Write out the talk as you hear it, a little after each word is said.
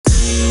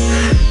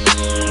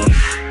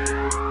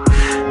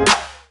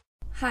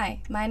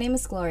Hi, my name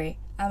is Glory.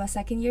 I'm a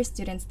second year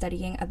student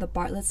studying at the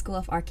Bartlett School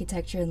of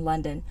Architecture in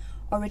London,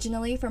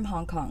 originally from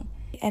Hong Kong.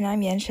 And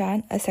I'm Yan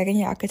Shan, a second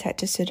year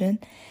architecture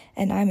student,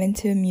 and I'm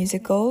into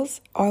musicals,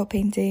 oil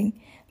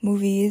painting,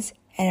 movies,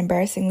 and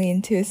embarrassingly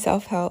into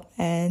self help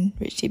and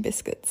Richie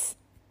Biscuits.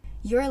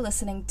 You're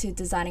listening to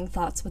Designing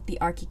Thoughts with the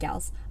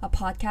Archigals, a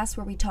podcast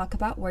where we talk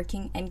about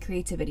working and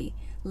creativity,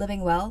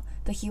 living well,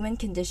 the human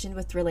condition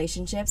with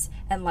relationships,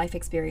 and life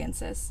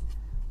experiences.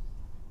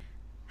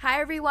 Hi,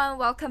 everyone.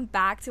 Welcome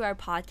back to our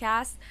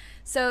podcast.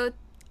 So,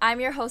 I'm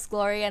your host,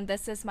 Glory, and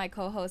this is my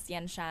co-host,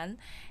 Yan Shan.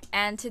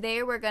 And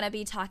today we're going to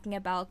be talking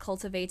about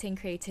cultivating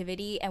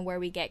creativity and where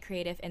we get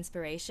creative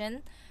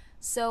inspiration.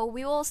 So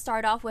we will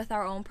start off with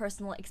our own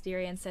personal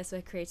experiences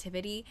with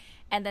creativity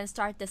and then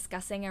start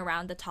discussing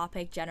around the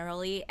topic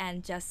generally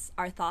and just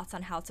our thoughts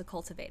on how to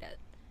cultivate it.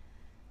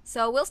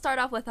 So we'll start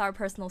off with our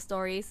personal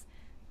stories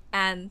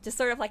and just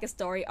sort of like a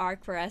story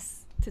arc for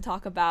us to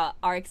talk about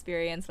our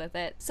experience with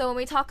it. So when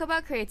we talk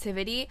about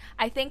creativity,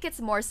 I think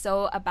it's more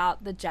so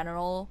about the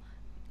general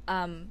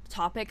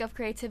topic of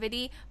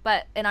creativity,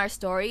 but in our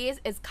stories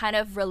it's kind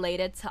of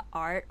related to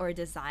art or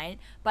design,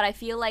 but I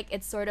feel like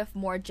it's sort of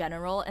more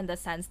general in the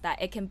sense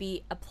that it can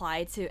be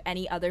applied to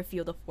any other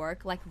field of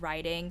work like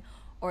writing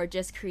or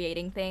just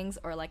creating things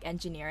or like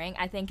engineering.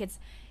 I think it's,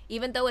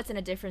 even though it's in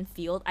a different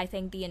field, I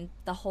think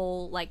the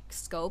whole like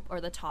scope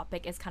or the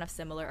topic is kind of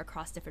similar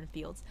across different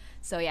fields.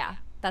 So yeah,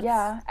 that's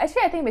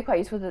actually I think it'd be quite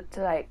useful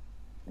to like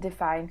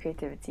define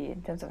creativity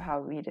in terms of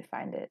how we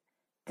define it.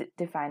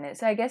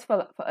 So I guess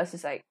for us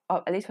it's like,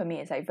 or at least for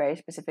me, it's like very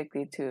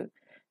specifically to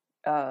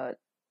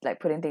like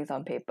putting things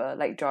on paper,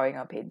 like drawing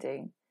or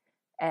painting.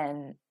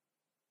 And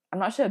I'm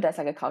not sure if that's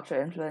like a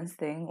cultural influence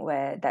thing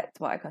where that's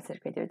what I consider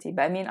creativity,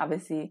 but I mean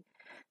obviously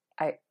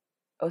I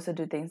also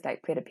do things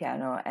like play the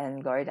piano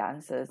and Glory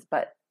dances,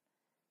 but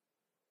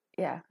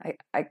yeah,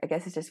 I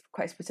guess it's just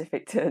quite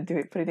specific to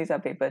putting things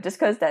on paper just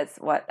because that's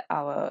what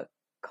our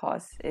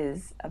course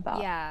is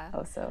about. Yeah.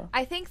 Also,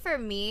 I think for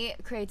me,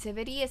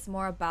 creativity is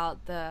more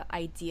about the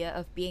idea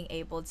of being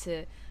able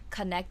to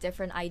connect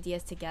different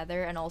ideas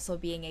together and also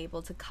being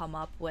able to come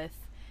up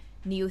with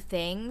new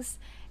things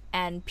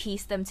and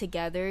piece them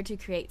together to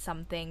create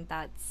something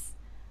that's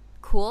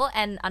cool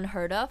and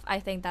unheard of. I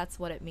think that's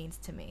what it means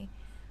to me.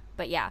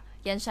 But yeah,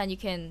 Yanshan,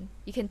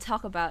 you can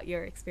talk about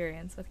your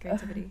experience with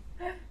creativity.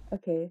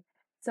 Okay,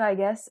 so I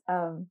guess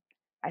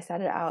I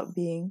started out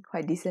being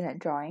quite decent at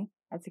drawing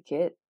as a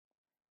kid.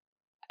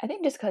 I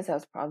think just because I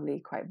was probably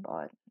quite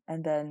bored,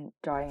 and then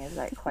drawing is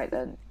like quite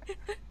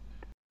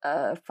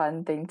a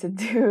fun thing to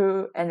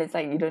do, and it's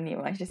like you don't need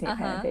much, just need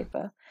pen and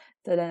paper.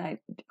 So then I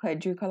quite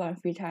drew quite a lot in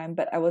free time,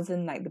 but I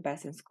wasn't like the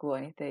best in school or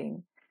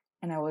anything,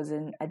 and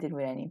I didn't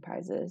win any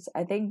prizes.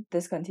 I think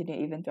this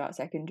continued even throughout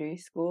secondary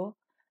school.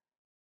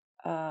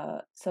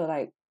 So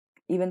like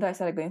even though I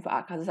started going for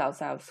art classes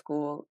outside of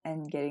school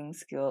and getting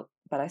skilled,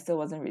 but I still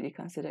wasn't really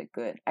considered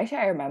good. Actually,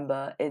 I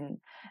remember in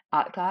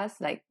art class,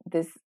 like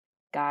this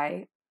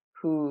guy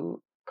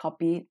who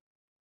copied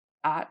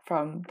art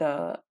from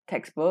the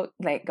textbook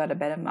like got a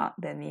better mark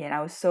than me, and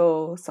I was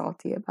so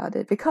salty about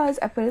it because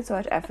I put in so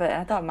much effort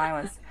and I thought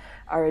mine was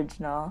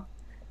original,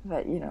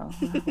 but you know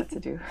what to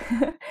do.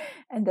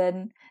 And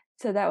then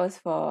so that was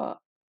for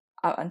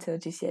up until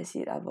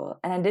GCSE level,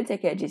 and I didn't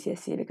take it at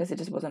GCSE because it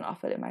just wasn't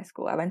offered in my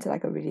school. I went to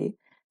like a really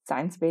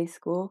science-based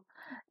school.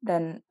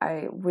 Then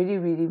I really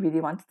really really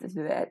wanted to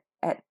do it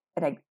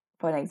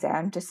for an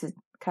exam just to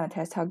kind of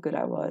test how good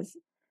I was.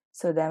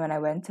 So then when I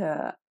went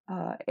to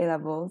A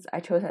levels, I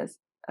chose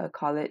a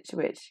college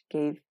which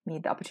gave me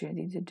the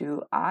opportunity to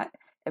do art,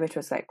 which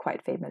was like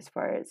quite famous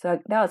for it. So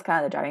that was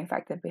kind of the driving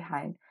factor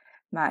behind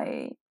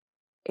my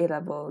A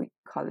level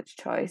college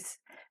choice.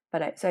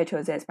 But I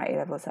chose it as my A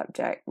level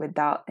subject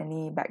without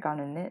any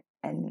background in it,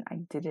 and I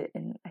did it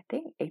in I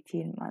think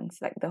 18 months,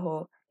 like the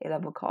whole A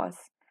level course.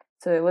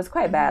 So it was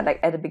quite bad.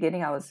 Like at the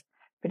beginning, I was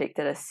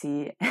predicted a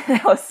C,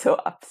 and I was so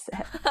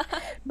upset.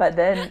 But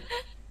then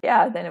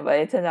but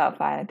it turned out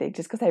fine. I think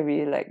just because I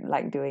really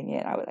like doing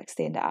it, I would like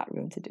stay in the art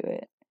room to do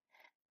it.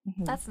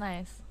 Mm-hmm. That's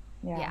nice.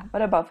 Yeah.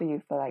 What about for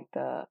you for like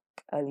the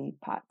early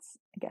parts,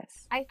 I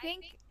guess?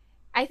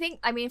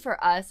 I mean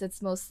for us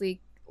it's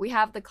mostly we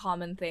have the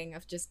common thing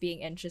of just being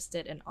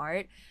interested in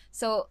art.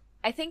 So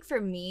I think for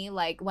me,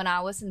 like when I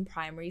was in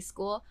primary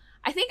school,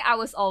 I think I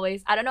was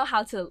always, I don't know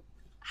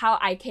how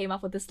I came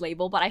up with this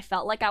label, but I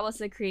felt like I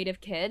was a creative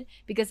kid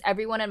because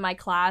everyone in my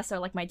class or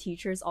like my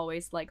teachers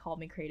always like called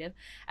me creative.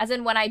 As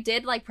in when I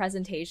did like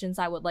presentations,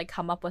 I would like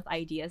come up with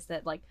ideas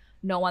that like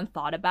no one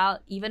thought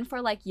about, even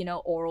for like, you know,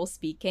 oral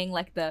speaking,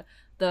 like the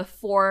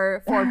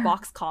four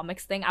box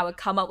comics thing. I would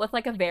come up with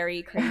like a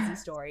very crazy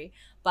story.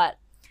 But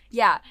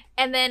yeah,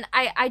 and then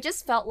I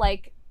just felt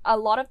like a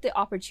lot of the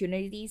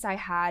opportunities I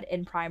had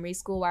in primary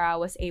school where I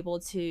was able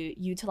to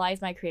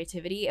utilize my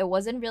creativity, it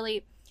wasn't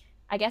really,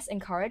 I guess,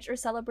 encouraged or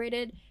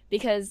celebrated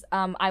because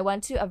I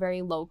went to a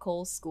very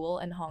local school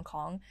in Hong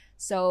Kong.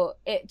 So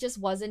it just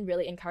wasn't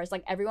really encouraged.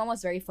 Like everyone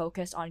was very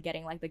focused on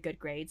getting like the good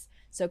grades.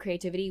 So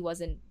creativity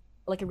wasn't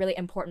like a really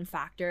important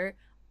factor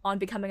on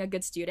becoming a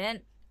good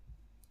student.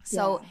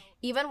 So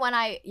even when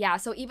I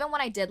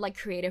did like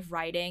creative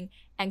writing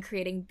and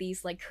creating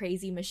these like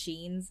crazy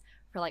machines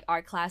for like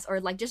art class, or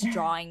like just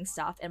drawing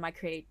stuff in my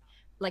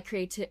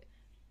creative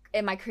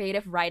in my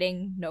creative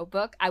writing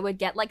notebook, I would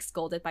get like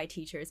scolded by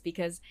teachers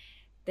because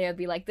they would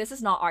be like, this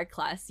is not art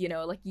class, you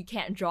know, like you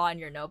can't draw in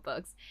your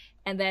notebooks.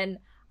 And then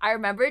I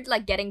remembered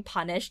like getting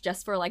punished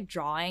just for like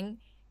drawing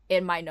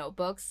in my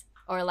notebooks,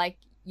 or like,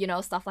 you know,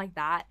 stuff like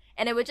that.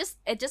 And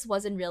it just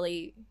wasn't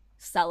really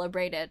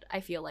celebrated, I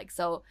feel like.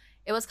 So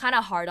it was kind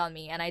of hard on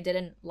me, and I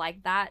didn't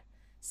like that.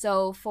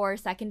 So for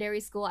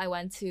secondary school, I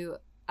went to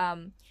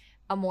um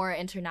a more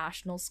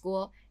international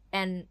school,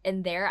 and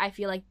in there I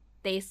feel like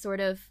they sort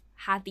of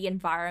had the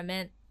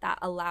environment that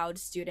allowed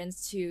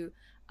students to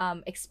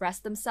express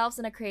themselves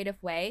in a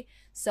creative way.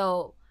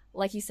 So,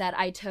 like you said,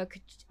 I took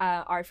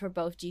art for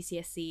both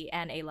GCSE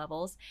and A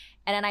levels.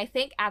 And then I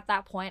think at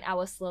that point, I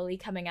was slowly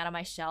coming out of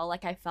my shell.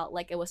 Like, I felt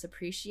like it was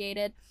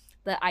appreciated,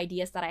 the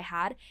ideas that I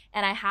had.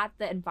 And I had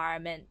the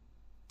environment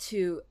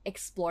to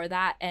explore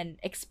that and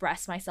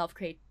express myself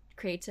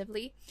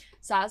creatively.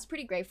 So, I was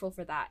pretty grateful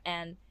for that.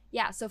 And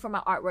yeah, so for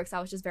my artworks,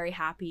 I was just very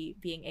happy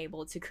being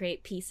able to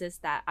create pieces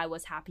that I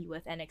was happy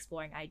with and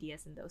exploring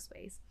ideas in those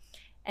ways.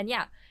 And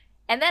yeah,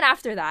 and then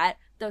after that,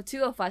 the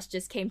two of us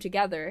just came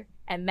together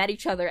and met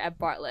each other at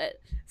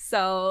Bartlett.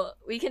 So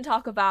we can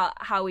talk about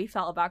how we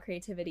felt about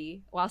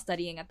creativity while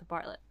studying at the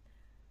Bartlett.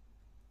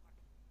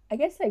 I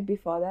guess like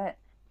before that,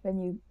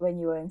 when you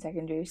were in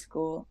secondary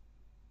school,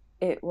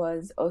 it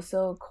was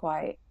also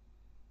quite,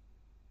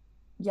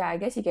 yeah, I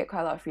guess you get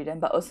quite a lot of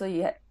freedom, but also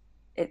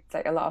it's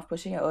like a lot of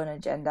pushing your own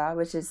agenda,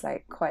 which is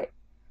like quite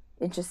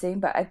interesting.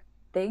 But I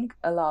think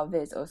a lot of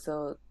it is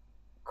also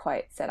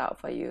quite set out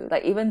for you.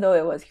 Like even though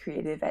it was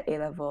creative at A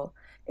level,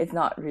 it's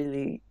not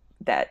really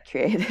that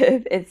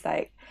creative. It's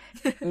like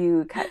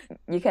you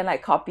can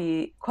like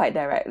copy quite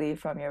directly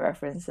from your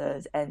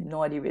references and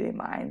nobody really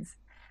minds.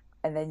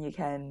 And then you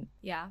can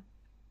Yeah.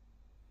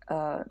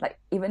 like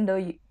even though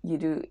you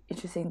do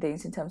interesting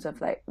things in terms of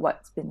like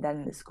what's been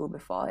done in the school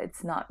before,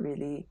 it's not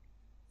really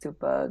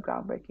super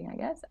groundbreaking, I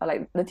guess. Or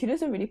like the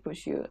tutors don't really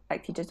push you.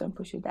 Like teachers don't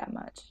push you that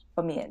much.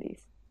 For me at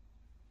least.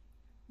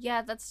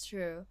 Yeah, that's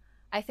true.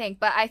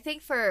 But I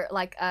think for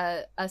like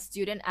a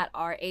student at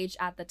our age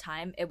at the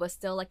time, it was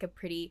still like a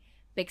pretty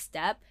big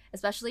step,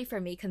 especially for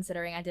me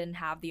considering I didn't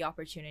have the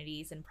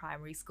opportunities in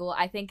primary school.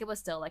 I think it was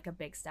still like a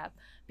big step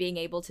being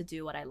able to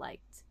do what I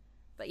liked.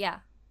 But yeah.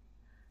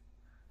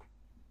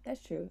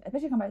 That's true.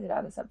 Especially compared to the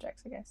other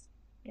subjects, I guess.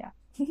 Yeah.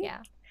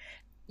 Yeah. So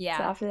Yeah.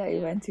 after that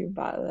you went to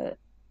Bartlett.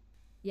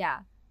 Yeah.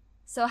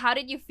 So how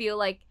did you feel,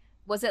 like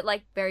was it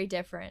like very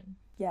different?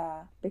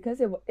 Yeah,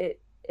 because it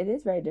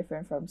is very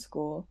different from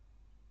school.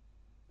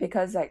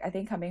 Because like I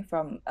think coming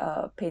from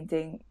a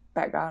painting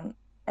background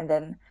and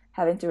then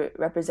having to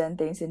represent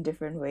things in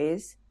different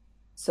ways,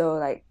 so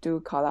like do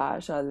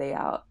collage or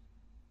layout,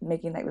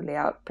 making like the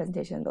layout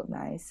presentation look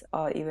nice,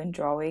 or even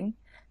drawing,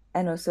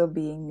 and also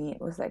being neat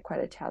was like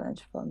quite a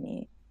challenge for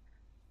me.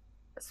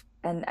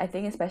 And I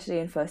think especially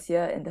in first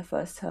year, in the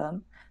first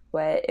term,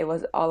 where it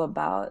was all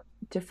about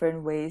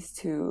different ways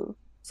to,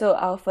 so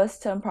our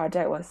first term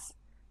project was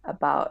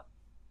about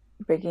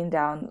breaking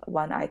down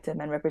one item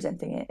and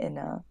representing it in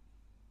a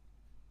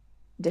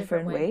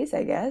Different different way. ways,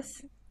 I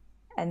guess.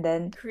 And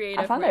then I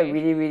Creative found that way.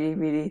 really, really,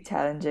 really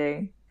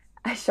challenging.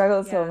 I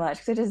struggled so Yeah. much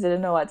because I just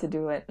didn't know what to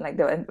do when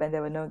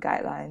there were no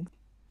guidelines.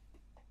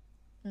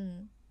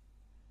 Mm.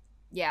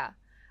 Yeah.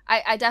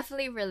 I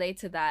definitely relate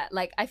to that.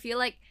 Like I feel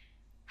like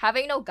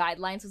having no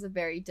guidelines was a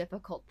very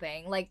difficult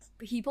thing. Like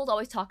people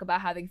always talk about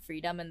having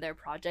freedom in their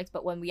projects,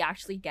 but when we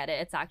actually get it,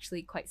 it's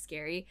actually quite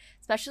scary,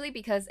 especially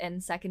because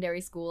in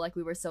secondary school like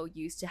we were so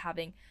used to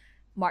having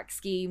mark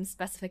schemes,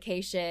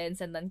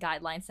 specifications, and then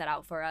guidelines set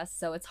out for us.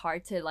 So it's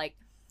hard to like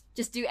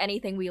just do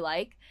anything we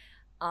like.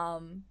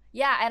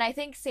 Yeah, and I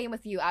think same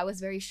with you. I was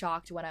very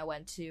shocked when I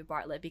went to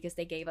Bartlett because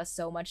they gave us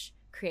so much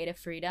creative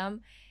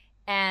freedom,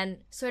 and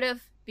sort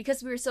of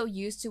because we were so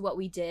used to what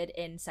we did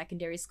in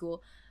secondary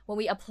school, when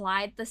we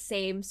applied the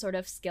same sort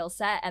of skill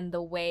set and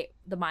the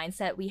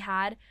mindset we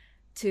had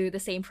to the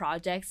same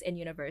projects in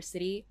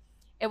university,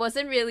 it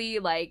wasn't really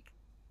like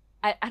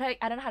I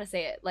don't know how to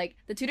say it. Like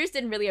the tutors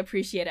didn't really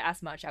appreciate it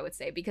as much, I would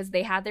say, because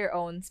they had their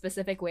own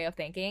specific way of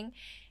thinking,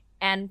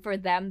 and for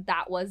them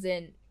that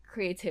wasn't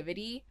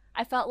creativity.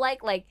 I felt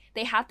like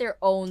they had their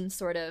own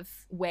sort of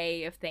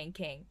way of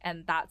thinking,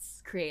 and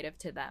that's creative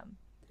to them.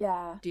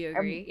 Yeah. Do you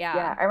agree? Yeah.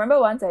 Yeah. I remember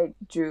once I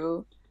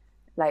drew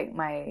like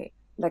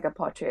a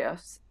portrait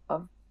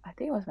of I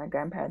think it was my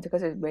grandparents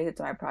because it was related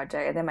to my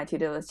project, and then my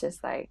tutor was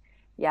just like,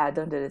 "Yeah,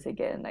 don't do this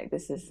again. Like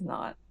this is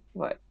not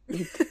what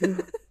you do."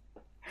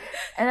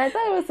 And I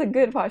thought it was a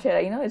good portrait.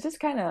 Like, it's just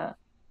kind of,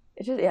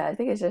 it's just, yeah, I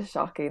think it's just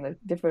shocking the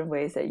different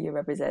ways that you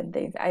represent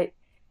things. I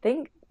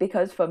think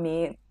because for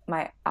me,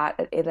 my art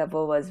at A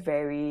level was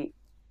very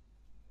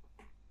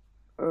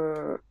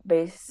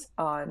based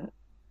on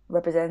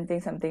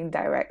representing something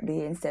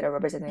directly instead of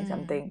representing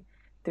something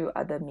through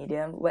other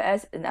medium.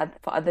 Whereas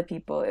for other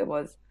people, it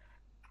was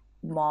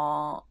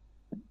more,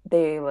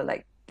 they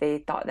they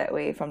thought that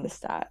way from the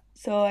start.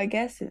 So I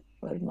guess it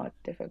was more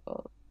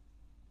difficult.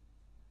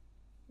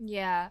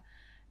 Yeah.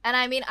 And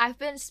I mean, I've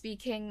been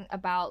speaking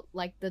about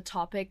like the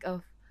topic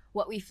of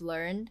what we've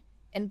learned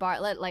in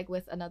Bartlett, like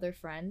with another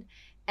friend.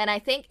 And I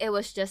think it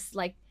was just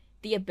like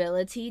the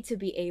ability to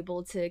be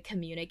able to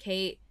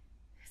communicate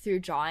through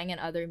drawing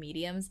and other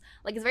mediums.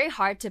 Like, it's very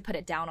hard to put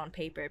it down on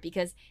paper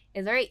because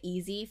it's very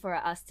easy for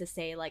us to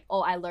say, like,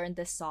 oh, I learned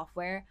this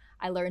software.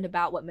 I learned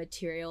about what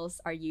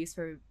materials are used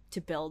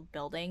to build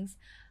buildings.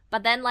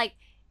 But then, like,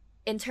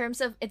 in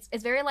terms of it's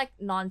very like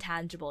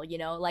non-tangible, you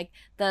know, like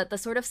the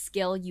sort of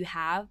skill you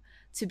have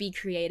to be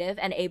creative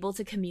and able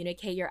to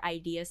communicate your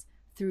ideas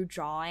through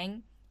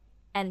drawing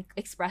and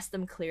express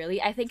them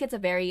clearly. I think it's a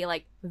very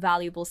like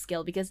valuable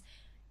skill because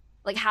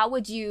like how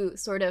would you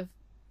sort of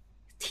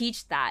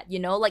teach that, you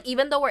know? Like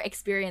even though we're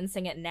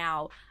experiencing it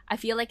now, I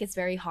feel like it's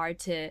very hard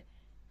to,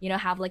 you know,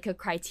 have like a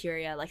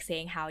criteria like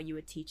saying how you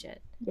would teach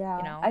it. Yeah,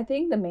 you know? I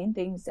think the main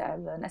things that I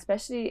learned,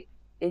 especially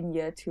in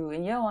year 2,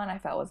 in year 1 I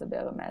felt was a bit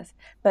of a mess,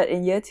 but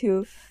in year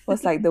 2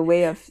 was like the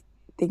way of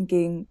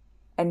thinking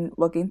and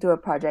working through a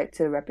project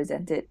to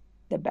represent it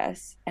the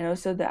best, and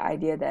also the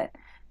idea that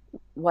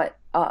what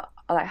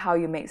like how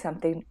you make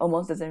something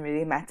almost doesn't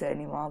really matter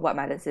anymore. What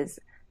matters is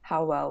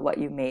how well what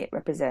you made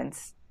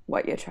represents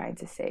what you're trying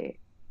to say,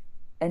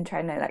 and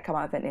trying to like come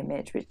up with an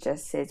image which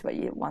just says what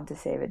you want to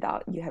say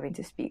without you having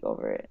to speak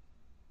over it.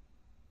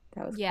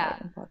 That was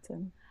quite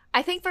important.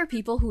 I think for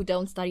people who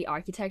don't study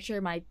architecture,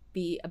 it might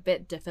be a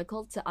bit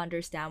difficult to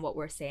understand what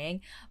we're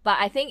saying. But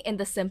I think in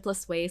the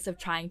simplest ways of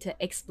trying to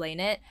explain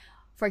it,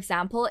 for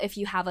example, if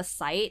you have a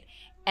site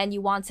and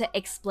you want to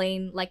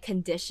explain like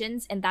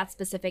conditions in that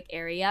specific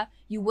area,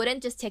 you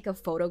wouldn't just take a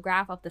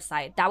photograph of the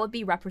site. That would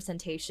be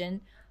representation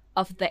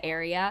of the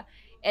area.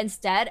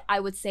 Instead, I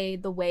would say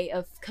the way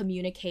of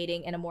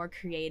communicating in a more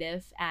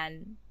creative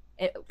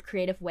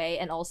way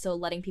and also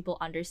letting people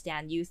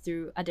understand you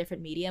through a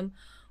different medium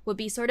would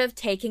be sort of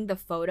taking the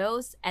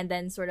photos and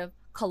then sort of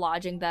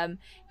collaging them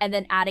and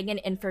then adding in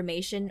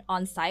information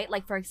on site,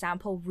 like for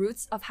example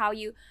routes of how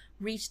you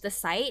reach the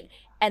site,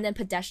 and then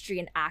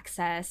pedestrian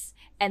access,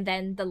 and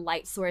then the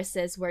light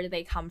sources, where do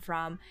they come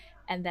from,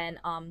 and then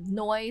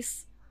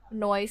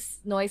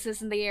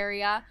noises in the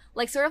area,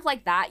 like sort of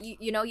like that.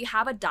 You know, you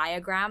have a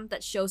diagram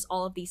that shows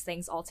all of these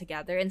things all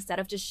together instead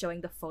of just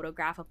showing the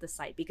photograph of the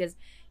site, because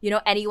you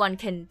know anyone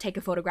can take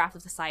a photograph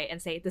of the site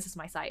and say this is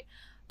my site.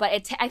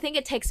 But I think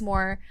it takes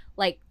more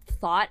like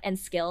thought and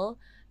skill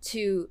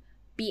to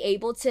be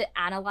able to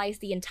analyze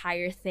the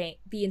entire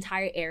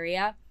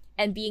area,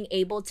 and being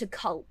able to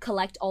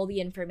collect all the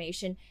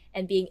information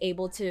and being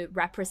able to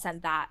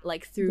represent that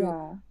like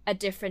through a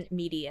different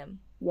medium.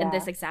 In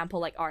this example,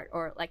 like art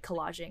or like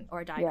collaging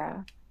or a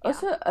diagram.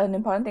 Also, an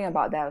important thing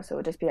about that also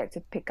would just be like to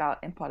pick out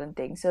important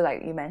things. So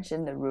like you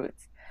mentioned the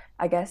roots.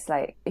 I guess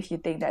like if you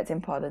think that's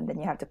important, then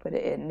you have to put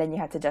it in. Then you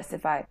have to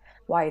justify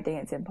why you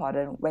think it's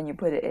important when you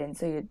put it in.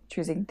 So you're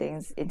choosing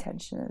things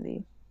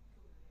intentionally.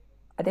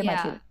 I think my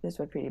tutors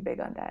were pretty big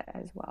on that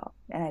as well,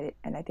 and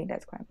I think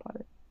that's quite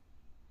important.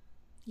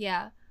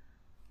 Yeah,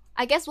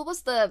 I guess what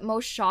was the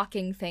most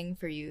shocking thing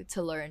for you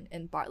to learn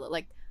in Bartlett,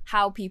 like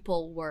how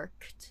people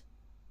worked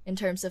in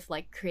terms of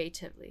like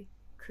creatively?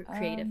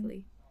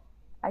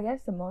 I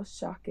guess the most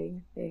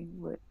shocking thing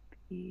would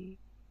be,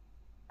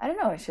 I don't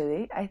know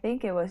actually. I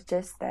think it was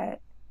just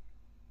that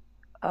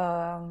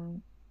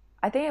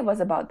I think it was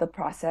about the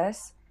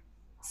process.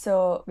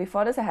 So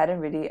before this I hadn't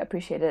really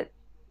appreciated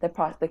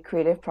the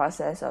creative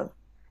process of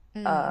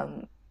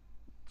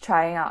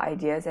trying out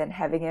ideas and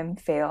having them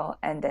fail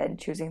and then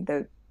choosing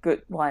the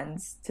good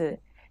ones to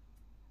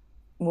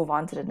move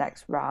on to the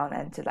next round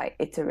and to like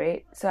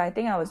iterate. So I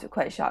think I was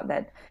quite shocked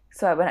that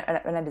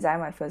when I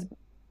designed my first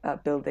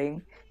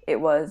building,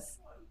 it was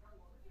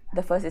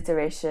the first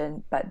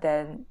iteration, but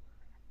then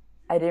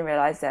I didn't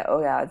realize that,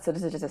 oh yeah, so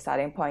this is just a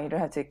starting point. You don't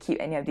have to keep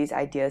any of these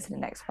ideas in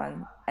the next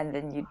one. And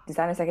then you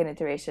design a second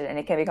iteration and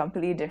it can be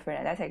completely different.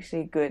 And that's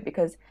actually good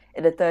because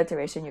in the third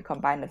iteration, you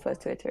combine the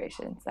first 2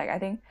 iterations. Like I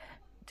think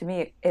to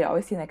me, it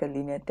always seemed like a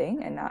linear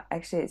thing, and now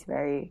actually it's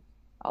very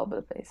all over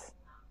the place.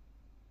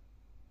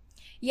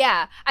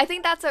 Yeah, I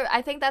think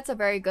that's a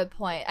very good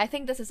point. I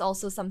think this is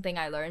also something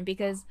I learned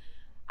because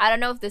I don't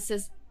know if this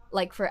is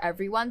like for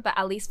everyone, but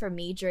at least for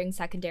me during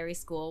secondary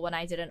school when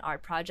I did an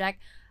art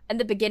project, in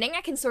the beginning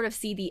I can sort of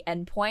see the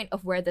end point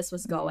of where this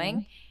was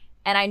going.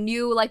 And I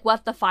knew like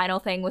what the final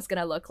thing was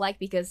gonna look like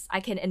because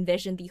I can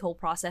envision the whole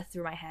process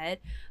through my head.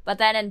 But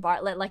then in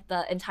Bartlett, like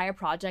the entire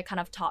project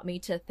kind of taught me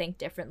to think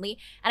differently.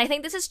 And I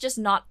think this is just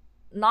not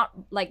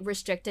like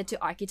restricted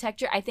to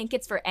architecture. I think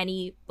it's for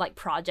any like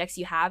projects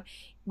you have,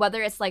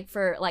 whether it's like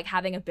for like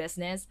having a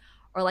business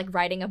or like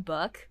writing a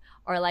book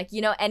or like,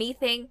 you know,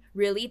 anything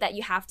really that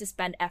you have to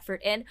spend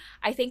effort in.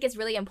 I think it's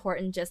really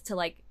important just to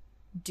like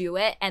do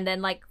it and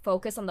then like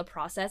focus on the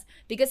process,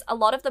 because a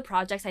lot of the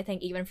projects, I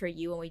think even for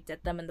you when we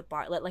did them in the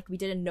Bartlett, like we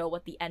didn't know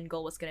what the end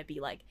goal was going to be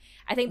like.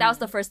 I think that was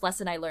the first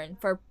lesson I learned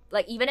for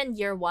like even in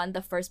year 1,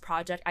 the first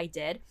project I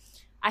did,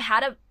 I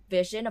had a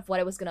vision of what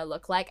it was going to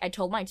look like. I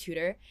told my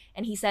tutor,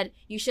 and he said,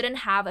 you shouldn't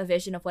have a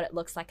vision of what it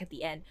looks like at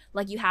the end.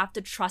 Like, you have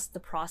to trust the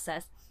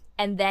process,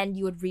 and then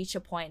you would reach a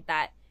point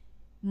that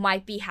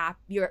might be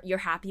you're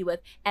happy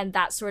with, and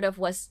that sort of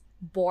was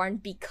born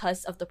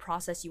because of the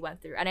process you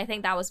went through. And I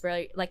think that was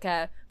very, like,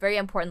 a very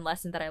important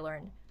lesson that I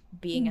learned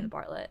being in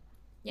Bartlett.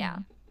 Yeah.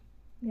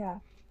 Yeah,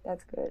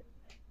 that's good.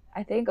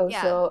 I think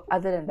also,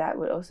 other than that,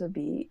 would also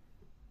be,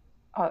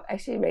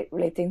 actually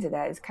relating to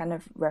that is kind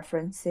of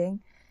referencing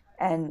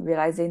and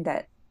realizing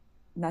that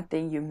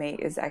nothing you make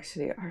is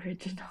actually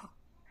original.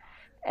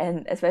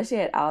 And especially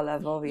at our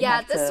level, we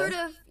have to sort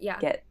of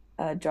get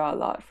draw a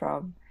lot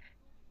from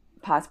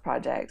past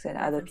projects and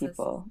other References.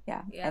 people.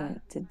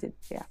 And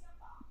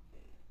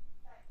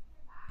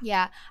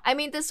Yeah, I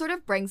mean, this sort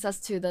of brings us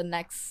to the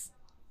next,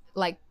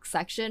 like,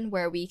 section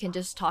where we can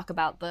just talk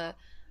about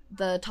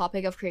the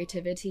topic of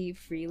creativity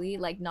freely,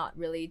 like, not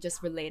really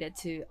just related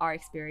to our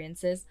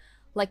experiences.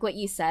 Like what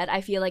you said, I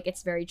feel like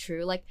it's very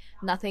true. Like,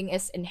 nothing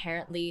is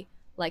inherently,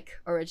 like,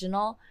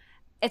 original.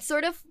 It's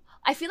sort of,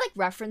 I feel like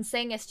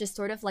referencing is just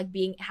sort of like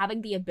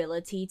having the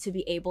ability to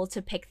be able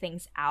to pick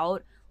things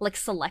out, like,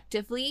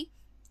 selectively,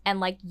 and,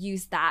 like,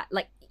 use that,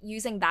 like,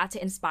 using that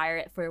to inspire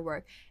it for your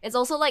work. It's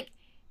also like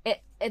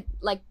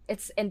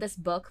it's in this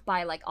book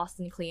by, like,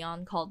 Austin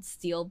Kleon called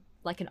Steal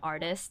Like an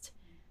Artist.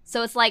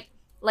 So it's like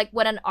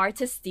when an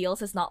artist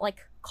steals, it's not like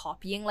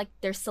copying, like,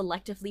 they're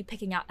selectively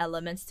picking out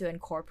elements to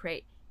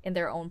incorporate in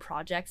their own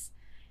projects,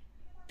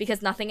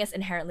 because nothing is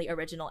inherently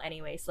original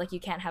anyways. Like, you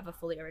can't have a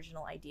fully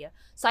original idea.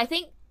 So I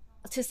think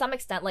to some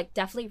extent, like,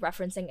 definitely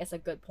referencing is a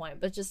good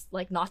point, but just,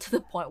 like, not to the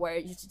point where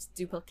you're just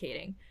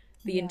duplicating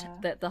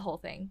the whole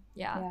thing.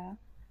 Yeah.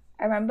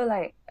 I remember,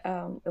 like,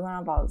 in one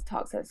of our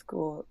talks at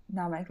school,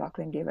 now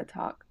McLaughlin gave a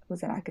talk,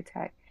 who's an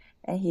architect,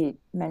 and he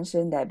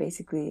mentioned that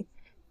basically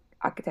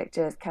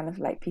architecture is kind of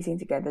like piecing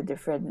together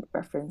different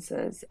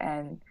references,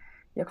 and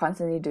you're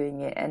constantly doing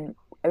it, and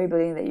every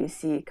building that you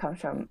see comes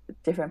from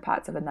different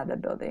parts of another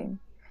building.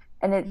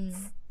 And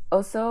it's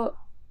also,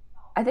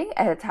 I think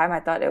at the time I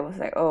thought it was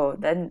like, oh,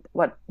 then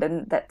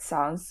that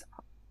sounds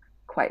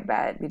quite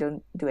bad, we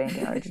don't do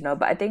anything original.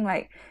 But I think,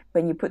 like,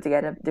 when you put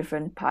together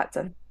different parts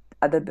of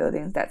other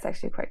buildings, that's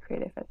actually quite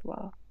creative as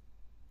well.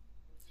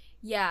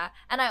 Yeah,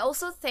 and I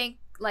also think,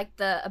 like,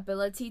 the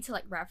ability to,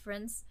 like,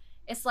 reference,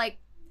 it's like,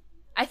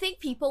 I think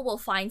people will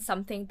find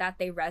something that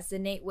they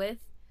resonate with.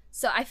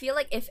 So I feel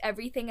like if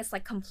everything is,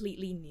 like,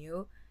 completely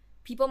new,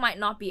 people might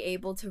not be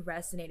able to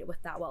resonate it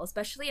with that well,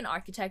 especially in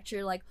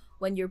architecture. Like,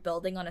 when you're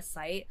building on a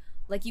site,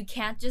 like, you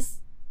can't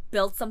just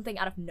build something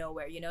out of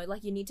nowhere, you know?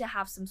 Like, you need to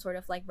have some sort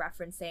of, like,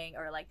 referencing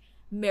or, like,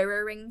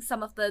 mirroring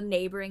some of the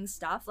neighboring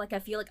stuff. Like, I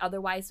feel like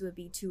otherwise it would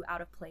be too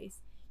out of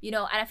place, you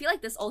know? And I feel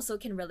like this also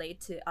can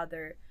relate to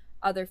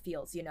other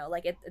fields, you know?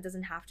 Like, it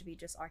doesn't have to be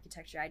just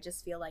architecture. I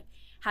just feel like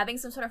having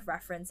some sort of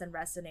reference and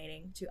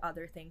resonating to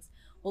other things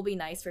will be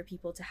nice for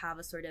people to have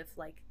a sort of,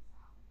 like,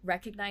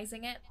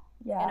 recognizing it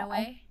in a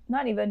way.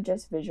 Not even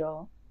just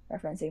visual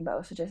referencing, but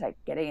also just, like,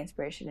 getting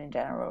inspiration in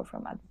general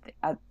from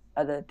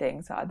other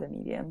things or other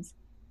mediums.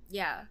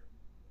 Yeah.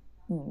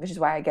 Which is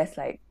why I guess,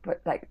 like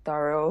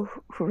Thoreau,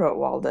 who wrote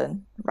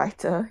Walden,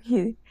 writer,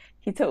 he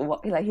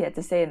took, like, he had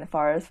to stay in the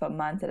forest for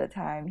months at a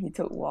time. He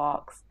took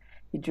walks.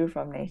 He drew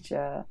from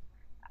nature.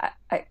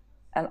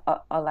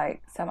 Or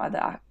like some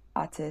other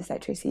artists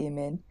like Tracy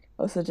Emin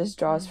also just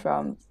draws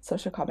from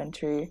social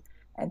commentary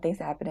and things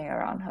that are happening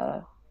around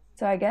her.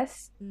 So I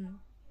guess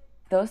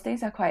those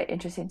things are quite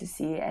interesting to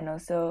see. And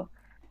also,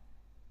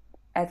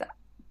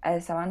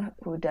 as someone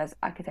who does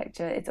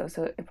architecture, it's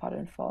also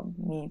important for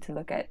me to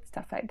look at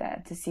stuff like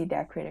that, to see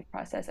their creative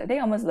process. I think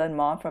I almost learn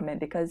more from it,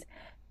 because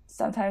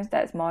sometimes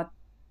that's more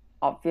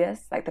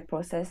obvious, like the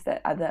process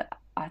that other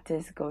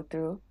artists go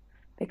through,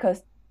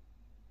 because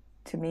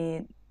to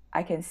me,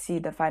 I can see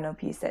the final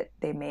piece that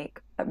they make,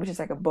 which is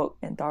like a book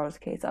in Thoreau's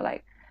case, or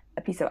like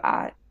a piece of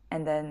art,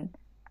 and then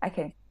I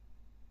can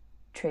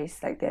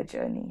trace, like, their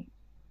journey.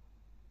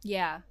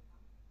 Yeah.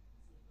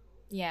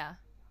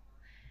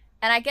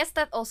 And I guess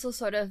that also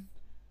sort of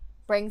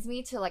brings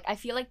me to, like, I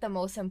feel like the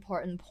most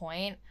important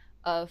point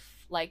of,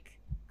 like,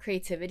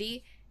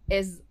 creativity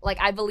is, like,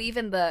 I believe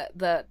in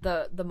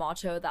the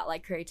motto that,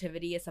 like,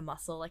 creativity is a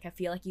muscle. Like, I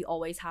feel like you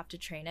always have to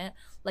train it.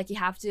 Like, you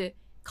have to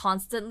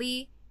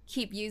constantly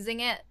keep using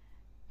it,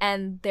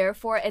 and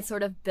therefore it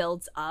sort of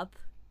builds up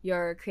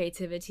your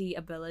creativity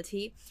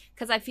ability.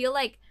 Because I feel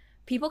like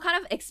people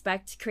kind of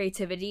expect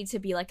creativity to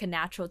be, like, a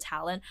natural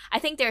talent. I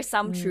think there's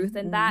some truth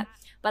in that,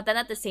 but then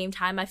at the same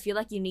time, I feel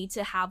like you need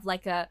to have,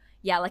 like, a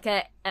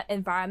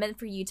environment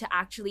for you to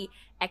actually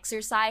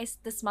exercise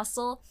this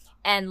muscle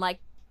and, like,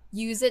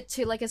 use it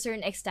to, like, a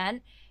certain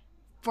extent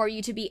for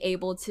you to be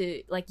able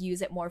to, like, use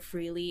it more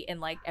freely in,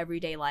 like,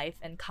 everyday life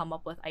and come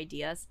up with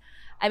ideas.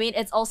 I mean,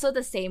 it's also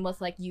the same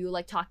with, like, you,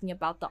 like, talking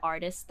about the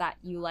artists that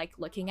you like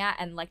looking at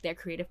and, like, their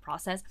creative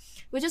process,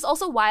 which is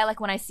also why,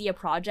 like, when I see a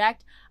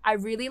project, I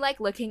really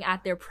like looking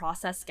at their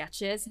process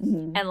sketches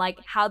and, like,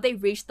 how they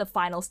reach the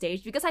final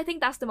stage, because I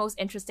think that's the most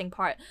interesting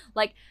part.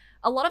 Like,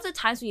 a lot of the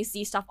times when you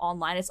see stuff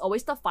online, it's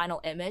always the final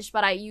image,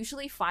 but I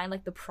usually find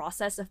like the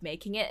process of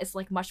making it is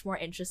like much more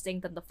interesting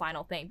than the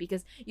final thing,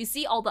 because you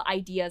see all the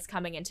ideas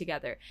coming in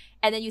together,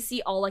 and then you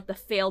see all like the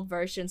failed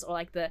versions or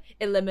like the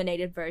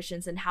eliminated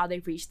versions and how they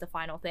reach the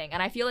final thing.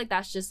 And I feel like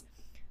that's just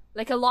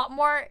like a lot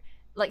more,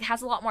 like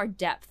has a lot more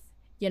depth,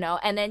 you know.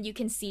 And then you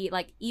can see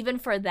like even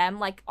for them,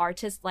 like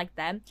artists like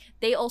them,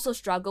 they also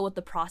struggle with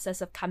the process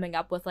of coming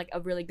up with like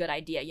a really good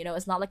idea, you know.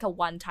 It's not like a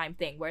one-time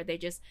thing where they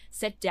just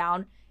sit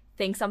down,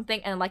 think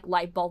something, and like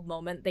light bulb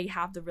moment they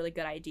have the really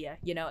good idea,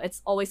 you know.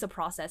 It's always a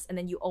process, and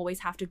then you always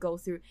have to go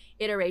through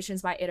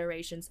iterations by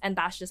iterations, and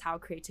that's just how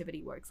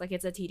creativity works. Like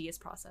it's a tedious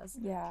process.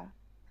 Yeah.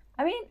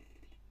 I mean,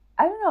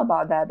 I don't know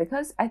about that,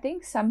 because I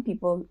think some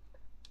people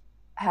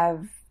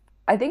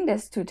I think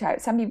there's two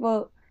types. Some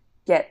people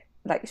get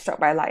like struck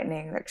by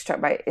lightning, like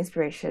struck by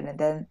inspiration, and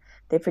then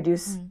they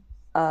produce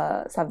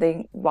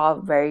something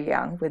while very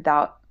young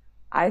without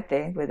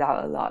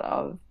a lot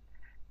of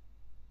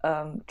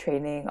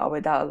training or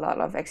without a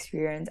lot of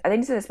experience. I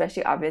think this is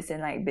especially obvious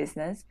in like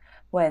business,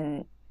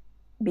 when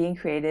being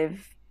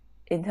creative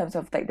in terms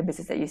of like the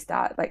business that you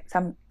start. Like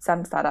some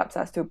startups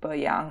are super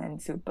young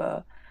and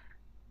super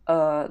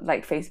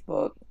like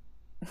Facebook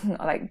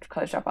or like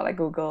College Dropout, like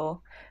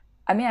Google.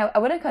 I mean, I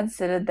wouldn't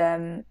consider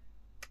them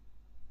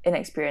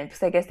inexperienced,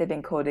 because I guess they've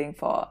been coding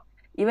for,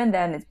 even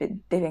then they've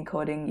been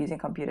coding using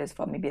computers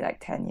for maybe like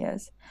 10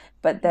 years.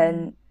 But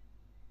then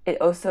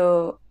it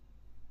also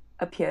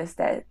appears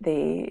that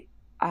they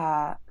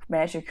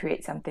manage to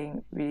create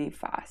something really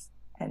fast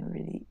and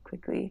really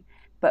quickly.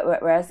 But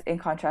whereas in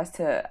contrast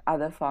to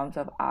other forms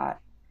of art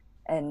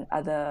and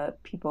other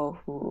people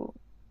who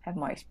have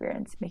more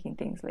experience making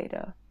things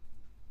later.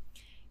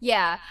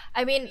 Yeah,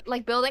 I mean,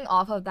 like building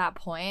off of that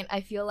point,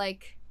 I feel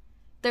like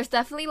there's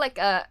definitely like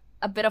a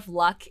bit of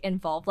luck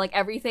involved. Like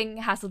everything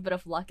has a bit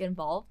of luck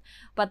involved.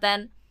 But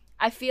then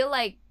I feel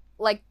like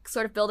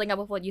sort of building up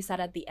with what you said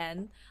at the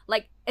end,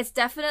 like it's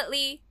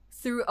definitely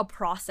through a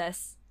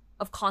process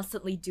of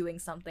constantly doing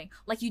something.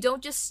 Like you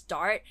don't just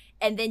start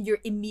and then you're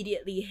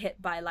immediately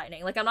hit by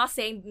lightning. Like I'm not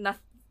saying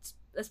nothing,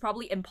 it's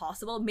probably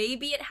impossible.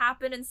 Maybe it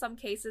happened in some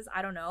cases,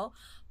 I don't know.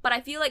 But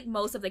I feel like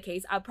most of the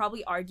case, I'd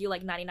probably argue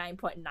like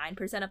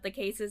 99.9% of the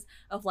cases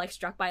of like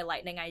struck by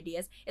lightning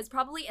ideas, it's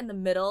probably in the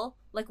middle,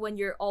 like when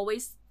you're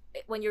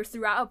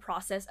throughout a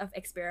process of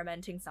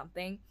experimenting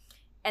something,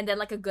 and then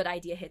like a good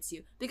idea hits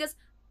you. Because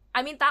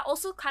I mean, that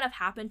also kind of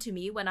happened to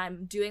me when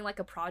I'm doing like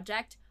a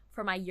project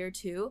for my year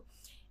 2.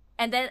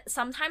 And then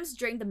sometimes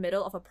during the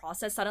middle of a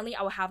process, suddenly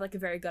I will have like a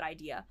very good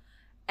idea,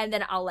 and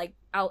then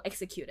I'll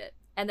execute it,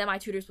 and then my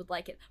tutors would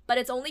like it. But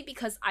it's only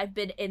because I've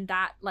been in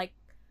that like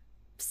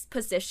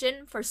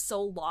position for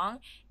so long,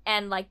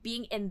 and like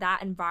being in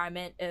that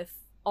environment, if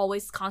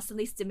always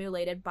constantly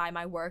stimulated by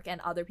my work and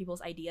other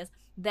people's ideas,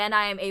 then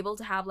I am able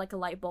to have like a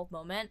light bulb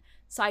moment.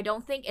 So I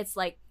don't think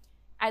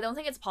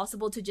it's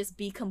possible to just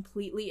be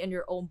completely in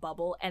your own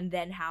bubble and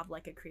then have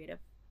like a creative,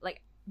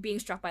 like being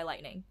struck by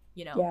lightning,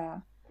 you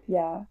know.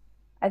 Yeah,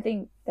 I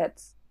think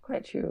that's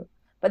quite true,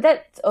 but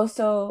that's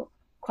also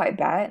quite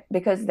bad,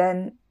 because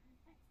then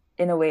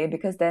in a way,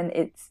 because then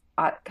it's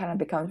art kind of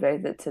becomes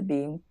related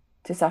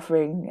to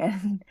suffering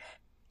and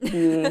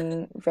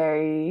being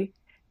very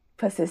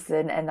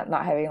persistent and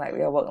not having like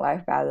your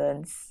work-life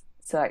balance.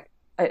 So like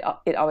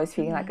it always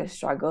feeling like a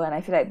struggle, and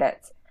I feel like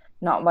that's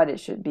not what it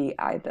should be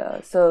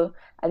either. So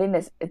I think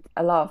there's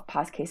a lot of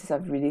past cases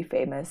of really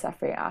famous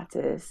suffering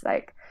artists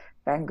like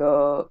Van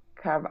Gogh,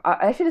 I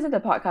actually listened to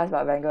a podcast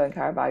about Van Gogh and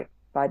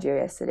Caravaggio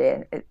yesterday,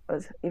 and it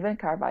was, even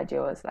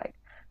Caravaggio was like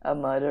a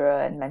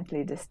murderer and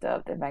mentally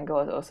disturbed, and Van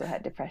Gogh also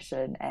had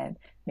depression and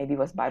maybe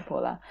was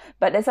bipolar.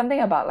 But there's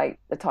something about like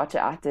the torture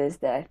artists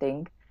that I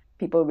think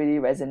people really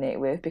resonate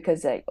with,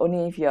 because like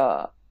only if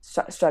you're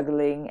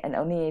struggling and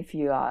only if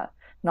you are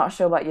not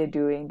sure what you're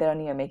doing, then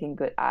only you're making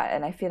good art.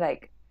 And I feel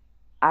like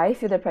I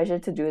feel the pressure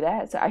to do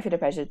that. So I feel the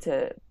pressure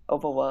to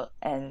overwork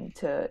and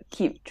to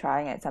keep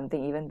trying at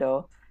something, even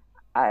though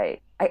I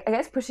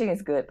guess pushing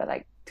is good, but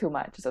like too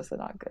much is also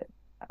not good.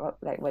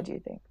 Like, what do you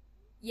think?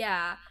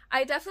 Yeah,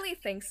 I definitely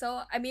think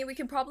so. I mean, we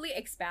can probably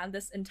expand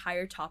this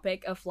entire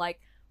topic of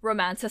like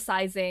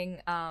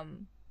romanticizing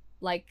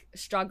like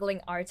struggling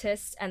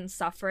artists and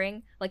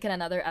suffering like in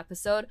another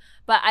episode,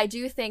 but I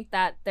do think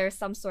that there's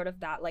some sort of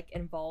that like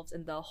involved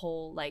in the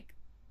whole like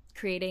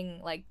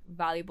creating like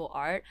valuable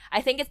art. I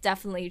think it's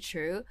definitely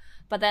true,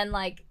 but then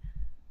like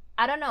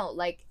I don't know,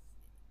 like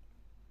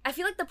I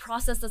feel like the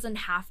process doesn't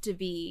have to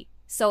be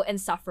so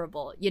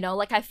insufferable, you know?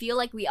 Like I feel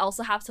like we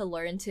also have to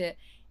learn to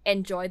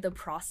enjoy the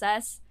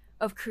process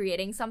of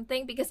creating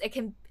something, because it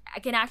can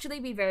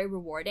actually be very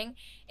rewarding.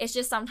 It's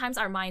just sometimes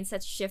our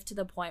mindsets shift to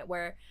the point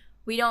where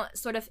we don't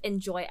sort of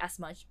enjoy as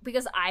much,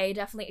 because I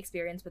definitely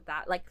experience with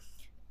that. Like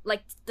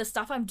the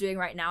stuff I'm doing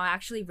right now, I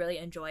actually really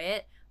enjoy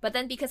it. But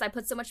then because I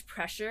put so much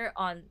pressure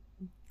on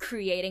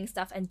creating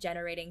stuff and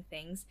generating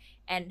things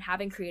and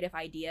having creative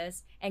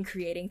ideas and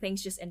creating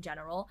things just in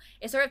general,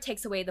 it sort of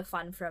takes away the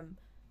fun from,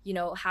 you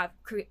know,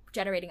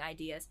 generating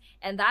ideas.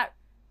 And that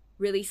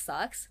really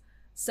sucks.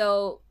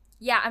 So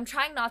yeah, I'm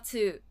trying not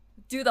to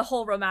do the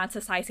whole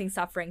romanticizing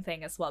suffering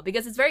thing as well,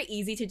 because it's very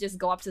easy to just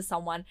go up to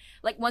someone,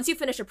 like once you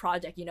finish a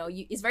project, you know,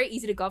 it's very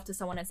easy to go up to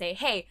someone and say,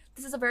 hey,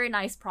 this is a very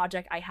nice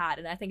project I had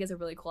and I think it's a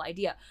really cool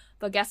idea,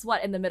 but guess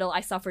what, in the middle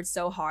I suffered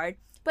so hard,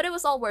 but it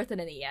was all worth it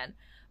in the end.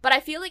 But I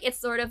feel like it's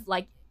sort of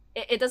like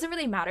it doesn't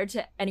really matter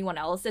to anyone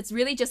else. It's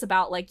really just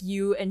about like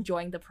you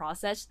enjoying the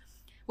process,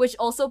 which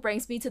also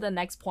brings me to the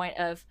next point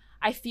of,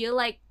 I feel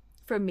like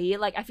for me,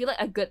 like I feel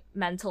like a good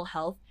mental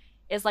health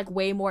is like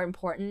way more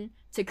important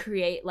to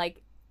create,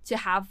 like to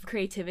have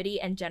creativity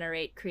and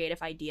generate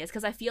creative ideas.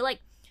 Because I feel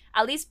like,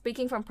 at least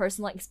speaking from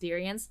personal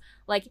experience,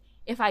 like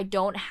if I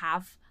don't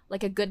have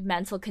like a good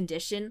mental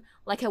condition,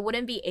 like I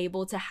wouldn't be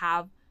able to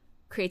have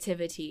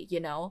creativity, you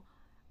know?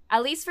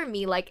 At least for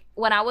me, like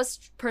when I was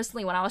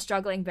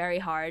struggling very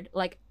hard,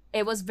 like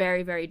it was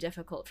very, very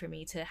difficult for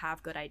me to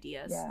have good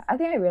ideas. Yeah, I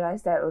think I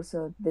realized that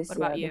also this What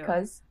year about you?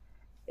 because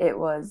it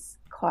was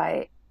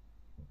quite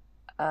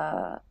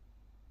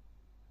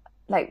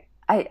like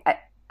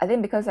I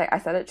think because like I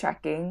started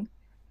tracking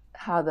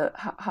how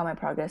my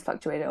progress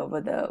fluctuated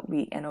over the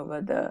week and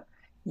over the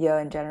year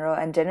in general,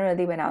 and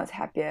generally when I was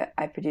happier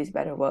I produced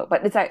better work.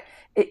 But it's like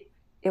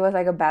it was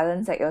like a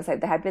balance. Like it was like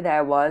the happier that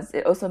I was,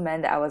 it also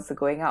meant that I was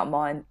going out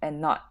more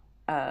and not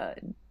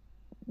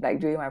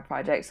like doing my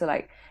project. So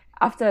like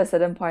after a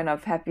certain point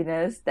of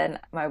happiness, then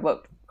my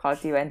work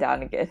quality went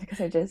down again because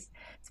I just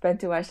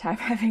spent too much time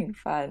having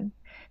fun.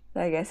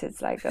 So I guess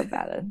it's like a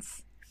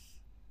balance.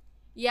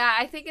 Yeah,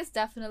 I think it's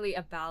definitely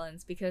a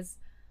balance, because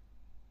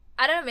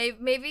I don't know,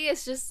 maybe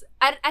it's just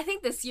I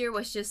think this year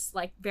was just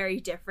like very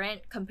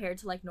different compared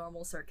to like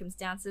normal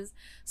circumstances.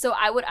 So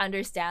I would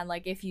understand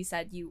like if you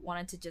said you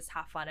wanted to just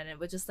have fun and it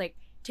would just like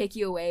take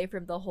you away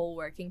from the whole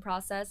working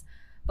process.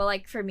 But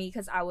like for me,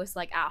 because I was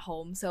like at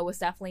home, so it was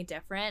definitely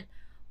different.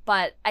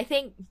 But I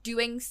think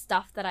doing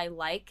stuff that I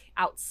like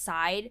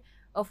outside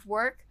of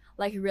work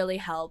like really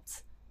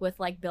helped with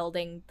like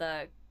building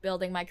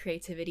my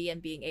creativity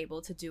and being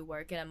able to do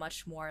work in a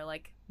much more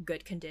like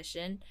good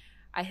condition.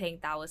 I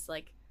think that was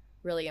like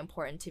really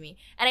important to me.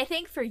 And I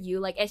think for you,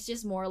 like it's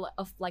just more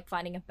of like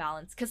finding a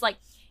balance, because like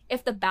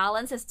if the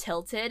balance is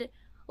tilted,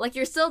 like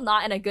you're still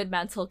not in a good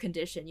mental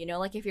condition, you know,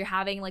 like if you're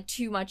having like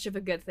too much of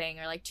a good thing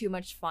or like too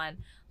much fun,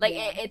 like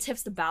it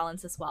tips the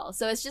balance as well.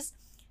 So it's just,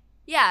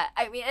 yeah,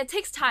 I mean it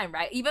takes time,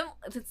 right? Even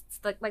if it's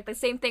like the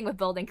same thing with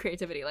building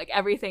creativity, like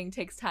everything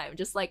takes time.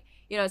 Just like,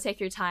 you know,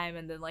 take your time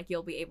and then like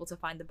you'll be able to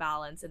find the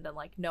balance and then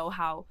like know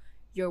how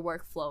your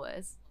workflow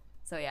is.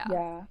 So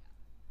Yeah,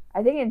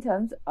 I think in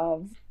terms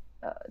of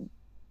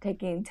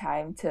taking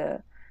time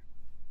to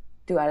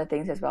do other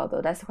things as well,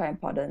 though, that's quite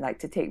important, like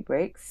to take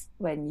breaks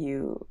when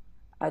you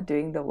are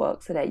doing the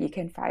work so that you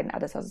can find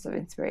other sources of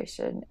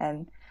inspiration,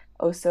 and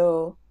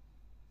also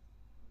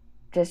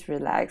just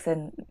relax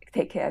and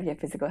take care of your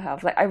physical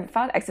health. Like I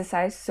found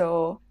exercise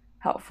so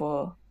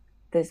helpful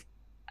this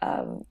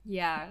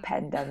yeah.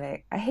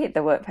 pandemic. I hate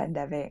the word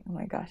pandemic. Oh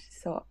my gosh,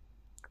 it's so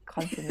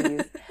constantly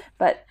used.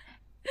 But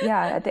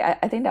yeah,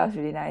 I think that was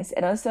really nice.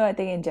 And also I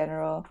think in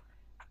general,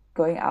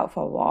 going out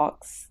for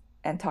walks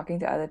and talking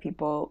to other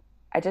people,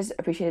 I just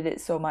appreciated it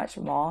so much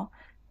more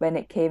when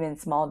it came in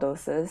small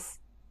doses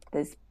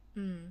this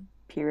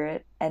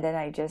period. And then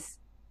I just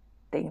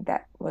think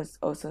that was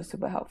also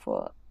super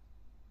helpful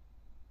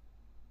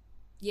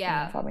in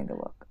informing the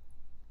work.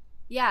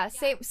 Yeah,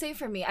 same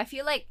for me. I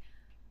feel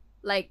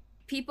like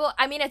people,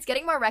 I mean it's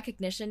getting more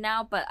recognition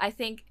now, but I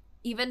think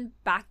even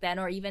back then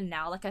or even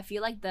now, like I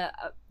feel like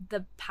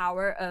the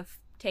power of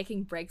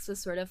taking breaks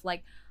was sort of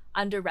like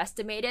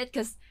underestimated,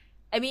 because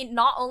I mean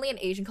not only in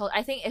Asian culture,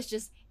 I think it's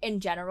just in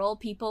general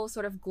people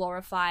sort of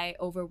glorify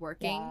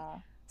overworking.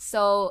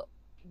 So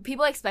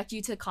people expect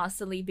you to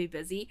constantly be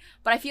busy,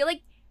 but I feel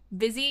like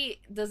busy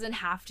doesn't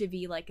have to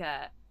be like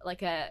a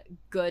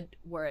good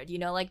word, you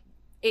know, like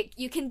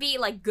you can be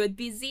like good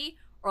busy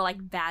or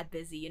like bad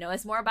busy, you know.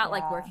 It's more about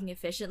like working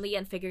efficiently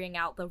and figuring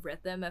out the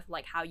rhythm of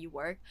like how you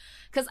work.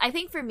 Because I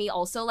think for me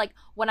also, like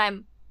when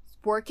I'm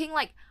working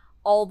like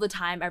all the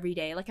time every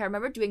day, like I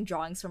remember doing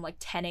drawings from like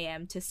 10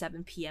 a.m. to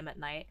 7 p.m. at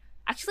night.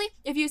 Actually,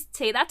 if you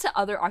say that to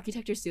other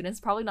architecture students,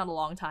 probably not a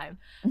long time.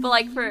 But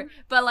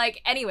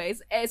like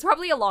anyways, it's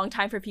probably a long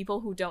time for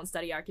people who don't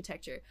study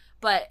architecture.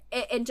 But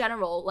in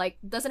general, like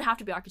doesn't have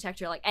to be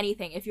architecture, like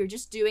anything. If you're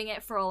just doing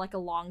it for like a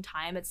long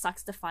time, it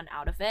sucks the fun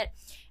out of it.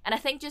 And I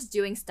think just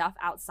doing stuff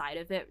outside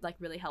of it like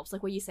really helps.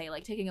 Like what you say,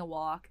 like taking a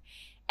walk.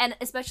 And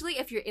especially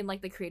if you're in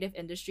like the creative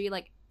industry,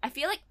 like I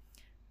feel like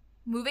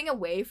moving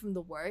away from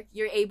the work,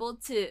 you're able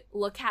to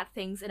look at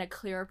things in a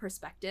clearer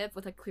perspective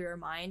with a clearer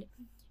mind.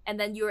 And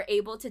then you're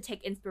able to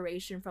take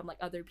inspiration from like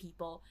other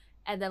people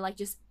and then like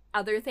just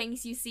other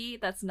things you see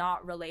that's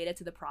not related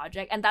to the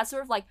project. And that's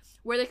sort of like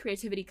where the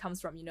creativity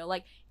comes from, you know,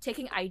 like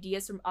taking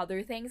ideas from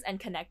other things and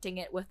connecting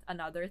it with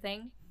another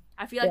thing.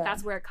 I feel like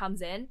that's where it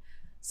comes in.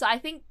 So I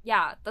think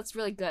that's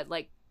really good,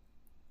 like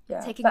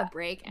taking a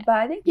break. But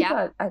I think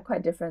people are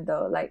quite different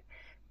though. Like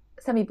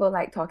some people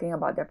like talking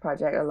about their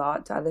project a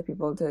lot to other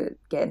people to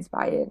get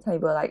inspired. Some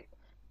people like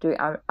doing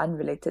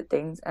unrelated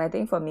things. And I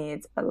think for me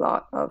it's a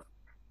lot of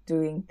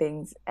doing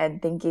things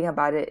and thinking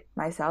about it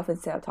myself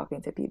instead of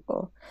talking to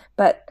people.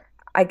 But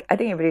I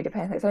think it really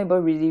depends. Like some people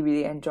really,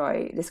 really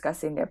enjoy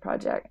discussing their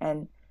project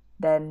and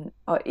then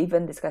or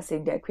even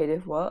discussing their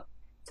creative work.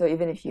 So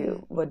even if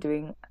you were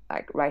doing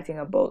like writing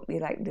a book, you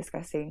like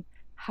discussing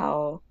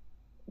how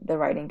the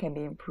writing can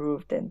be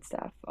improved and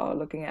stuff, or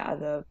looking at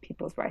other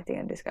people's writing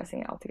and discussing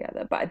it all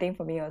together. But I think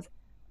for me it was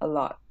a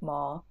lot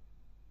more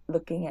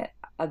looking at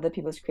other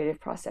people's creative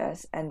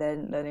process and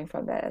then learning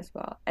from that as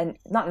well, and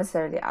not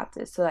necessarily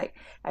artists. So like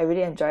I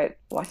really enjoyed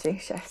watching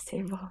Chef's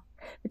Table,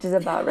 which is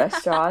about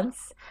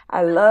restaurants.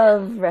 I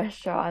love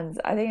restaurants.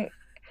 I think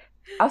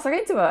I was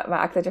talking to my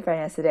architecture friend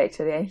yesterday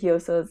actually, and he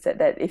also said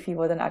that if he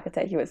was an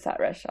architect he would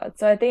start restaurants.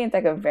 So I think it's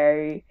like a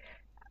very,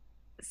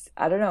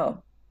 I don't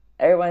know,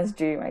 everyone's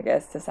dream I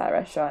guess to start a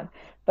restaurant.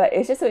 But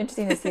it's just so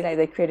interesting to see like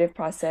the creative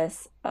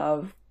process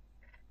of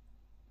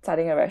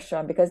starting a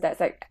restaurant, because that's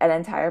like an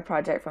entire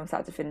project from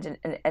start to finish,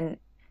 and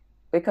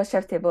because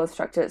Chef's Table is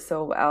structured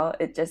so well,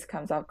 it just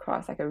comes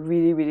across like a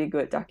really, really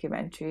good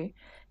documentary.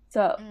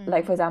 So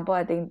like for example,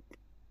 I think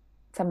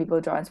some people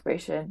draw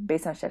inspiration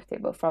based on Chef's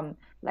Table from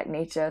like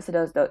nature. So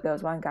there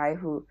was one guy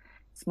who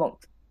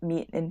smoked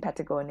meat in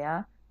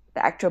Patagonia,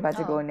 the actual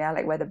Patagonia,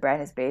 like where the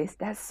brand is based.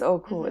 That's so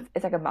cool.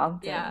 It's like a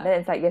mountain. Yeah. Then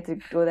it's like you have to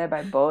go there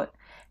by boat.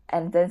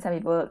 And then some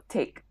people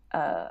take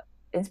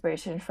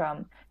inspiration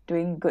from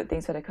doing good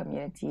things for the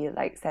community,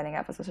 like standing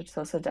up for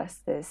social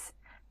justice,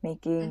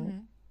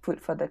 making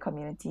food for the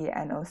community,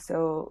 and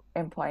also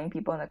employing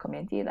people in the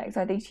community. Like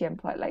so I think she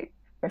employed like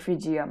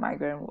refugee or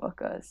migrant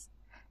workers.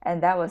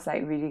 And that was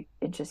like really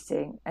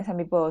interesting. And some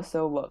people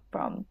also work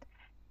from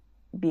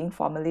being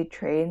formally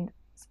trained,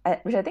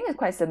 which I think is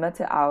quite similar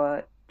to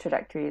our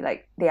trajectory.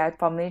 Like they are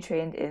formally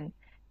trained in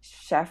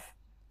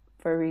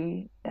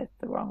cheffery, that's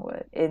the wrong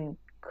word, in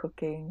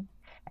cooking,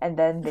 and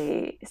then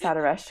they start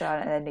a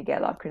restaurant and then they get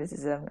a lot of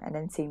criticism, and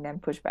then seeing them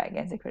push back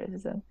against the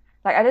criticism.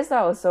 Like I just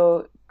thought it was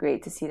so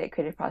great to see that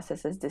creative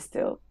processes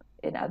distilled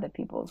in other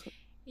people's work.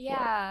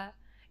 Yeah,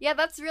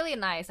 that's really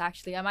nice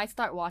actually. I might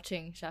start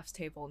watching Chef's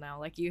Table now.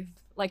 Like you've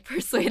like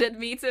persuaded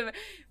me to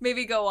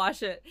maybe go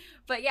watch it.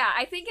 But yeah,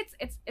 I think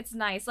it's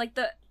nice. Like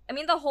the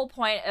whole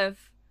point of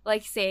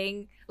like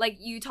saying like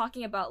you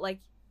talking about like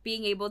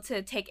being able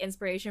to take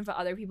inspiration from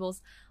other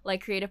people's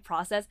like creative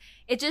process,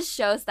 it just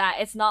shows that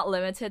it's not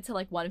limited to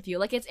like one field.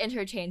 Like it's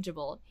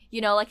interchangeable.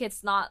 You know, like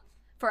it's not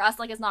for us,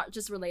 like it's not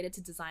just related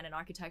to design and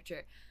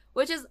architecture,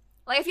 which is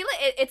like I feel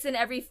like it's in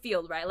every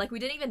field, right? Like we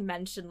didn't even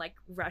mention like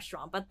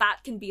restaurant, but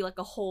that can be like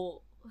a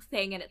whole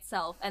thing in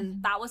itself.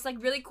 And that was like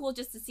really cool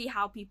just to see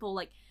how people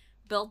like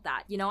built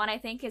that, you know? And I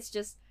think it's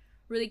just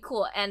really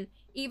cool. And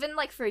even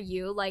like for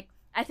you, like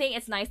I think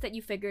it's nice that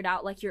you figured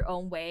out like your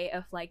own way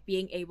of like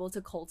being able to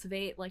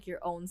cultivate like your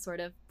own sort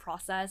of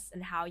process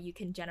and how you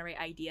can generate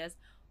ideas,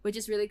 which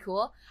is really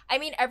cool. I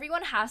mean,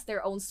 everyone has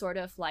their own sort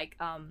of like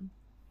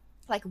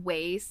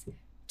ways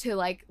to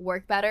like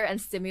work better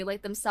and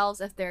stimulate themselves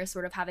if they're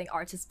sort of having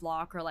artist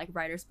block or like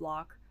writer's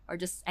block or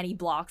just any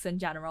blocks in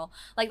general.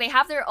 Like they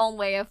have their own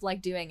way of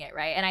like doing it,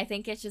 right? And I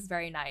think it's just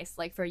very nice.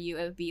 Like for you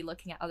it would be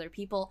looking at other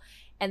people,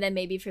 and then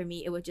maybe for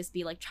me it would just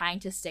be like trying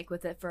to stick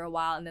with it for a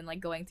while and then like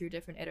going through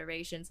different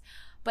iterations.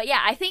 But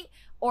yeah, I think,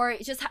 or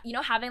just you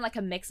know, having like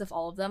a mix of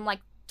all of them,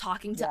 like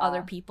talking to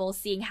other people,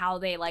 seeing how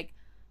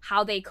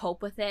they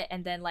cope with it,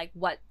 and then like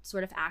what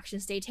sort of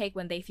actions they take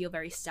when they feel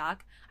very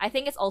stuck. I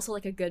think it's also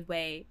like a good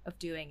way of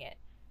doing it.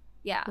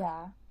 Yeah,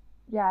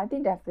 I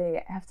think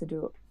definitely have to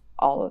do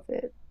all of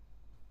it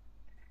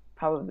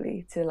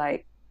probably to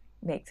like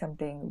make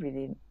something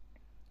really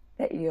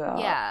that you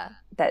are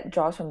that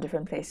draws from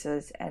different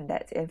places and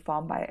that's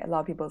informed by a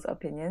lot of people's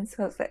opinions,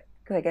 because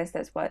I guess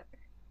that's what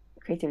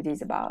creativity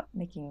is about,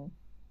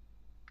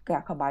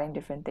 combining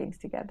different things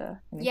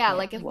together. Yeah,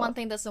 like if one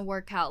thing doesn't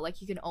work out, like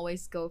you can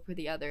always go for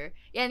the other.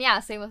 Yeah, and yeah,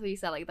 same with what you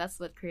said. Like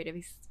that's what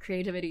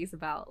creativity is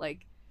about.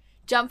 Like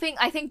jumping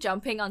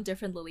on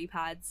different lily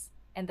pads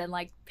and then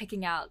like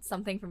picking out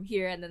something from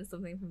here and then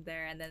something from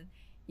there, and then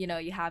you know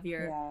you have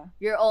your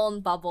own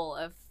bubble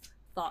of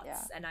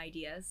thoughts and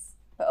ideas.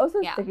 But also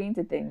sticking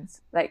to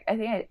things. Like I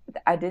think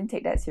I didn't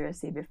take that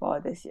seriously before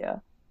this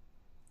year.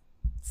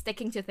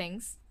 Sticking to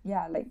things.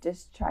 Yeah, like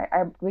just try.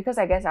 Because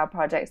I guess our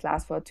projects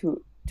last for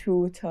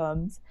two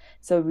terms,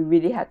 so we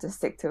really had to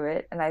stick to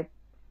it, and I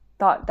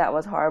thought that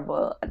was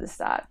horrible at the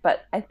start,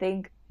 but I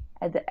think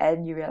at the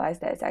end you realize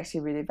that it's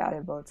actually really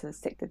valuable to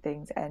stick to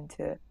things and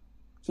to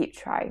keep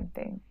trying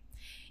things.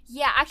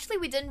 Yeah, actually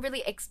we didn't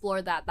really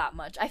explore that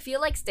much. I feel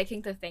like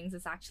sticking to things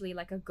is actually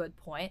like a good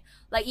point.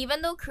 Like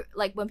even though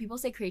like when people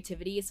say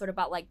creativity is sort of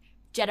about like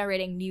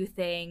generating new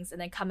things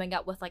and then coming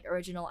up with like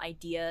original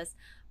ideas,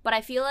 but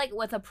I feel like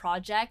with a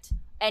project,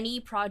 any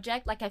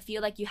project, like I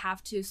feel like you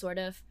have to sort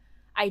of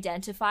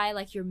identify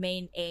like your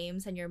main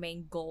aims and your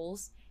main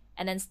goals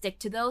and then stick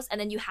to those,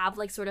 and then you have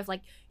like sort of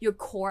like your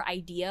core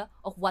idea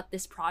of what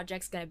this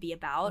project's going to be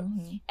about,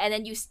 and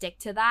then you stick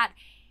to that,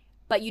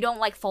 but you don't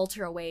like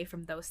falter away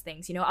from those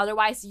things, you know?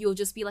 Otherwise you'll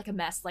just be like a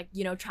mess, like,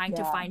 you know, trying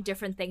to find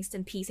different things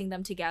and piecing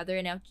them together,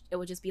 and it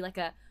will just be like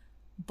a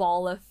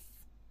ball of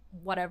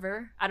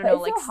whatever. I don't But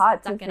know, it's like so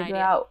hard to stuck an figure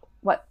idea. out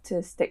what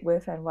to stick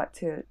with and what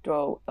to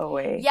throw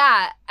away.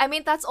 Yeah, I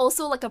mean that's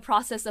also like a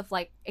process of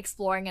like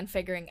exploring and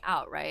figuring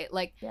out, right?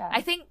 Like Yeah.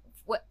 I think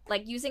what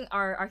like using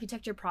our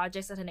architecture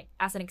projects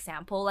as an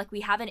example, like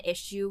we have an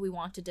issue we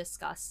want to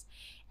discuss,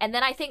 and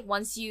then I think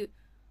once you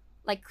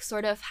like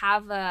sort of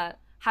have a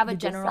You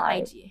general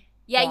decide. idea,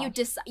 yeah,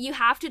 Yeah. you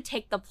have to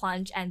take the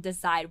plunge and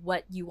decide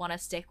what you want to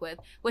stick with,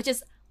 which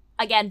is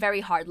again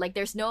very hard. Like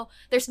there's no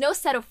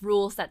set of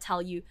rules that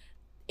tell you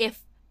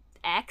if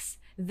X,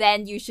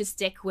 then you should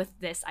stick with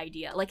this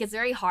idea. Like it's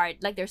very hard.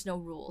 Like there's no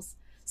rules.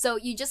 So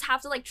you just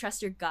have to like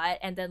trust your gut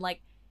and then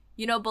like,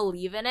 you know,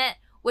 believe in it,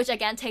 which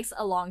again takes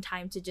a long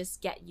time to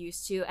just get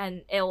used to.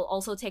 And it'll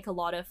also take a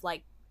lot of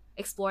like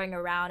exploring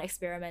around,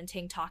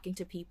 experimenting, talking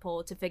to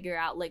people to figure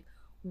out like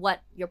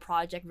what your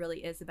project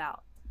really is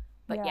about.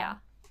 But yeah,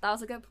 that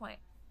was a good point.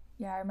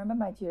 Yeah, I remember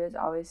my tutors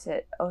always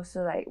said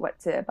also like,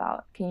 what's it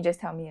about? Can you just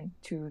tell me in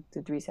 2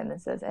 to 3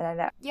 sentences? And then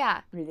that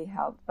Yeah. really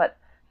helped. But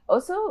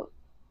also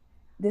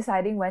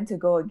deciding when to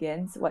go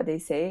against what they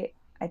say,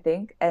 I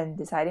think, and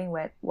deciding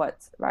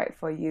what's right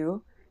for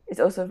you is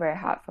also very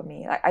hard for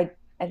me. Like I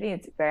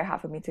think it's very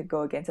hard for me to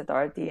go against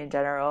authority in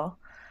general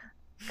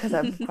because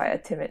I'm quite a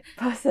timid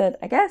person,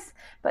 I guess.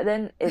 But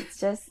then it's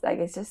just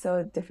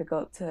so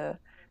difficult to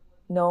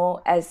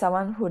know, as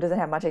someone who doesn't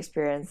have much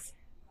experience,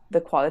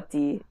 the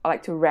quality, or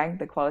like to rank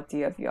the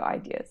quality of your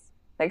ideas.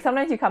 Like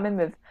sometimes you come in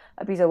with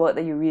a piece of work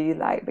that you really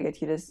like, but your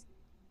tutors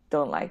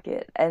don't like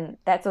it, and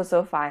that's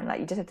also fine. Like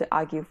you just have to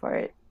argue for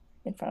it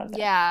in front of them.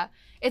 Yeah,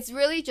 it's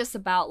really just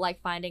about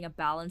like finding a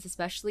balance,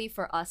 especially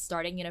for us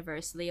starting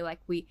university. Like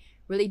we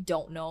really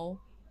don't know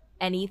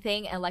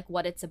anything and like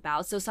what it's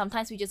about, so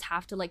sometimes we just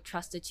have to like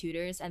trust the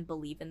tutors and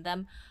believe in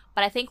them.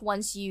 But I think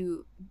once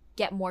you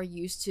get more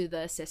used to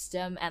the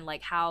system and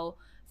like how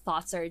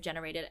thoughts are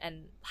generated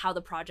and how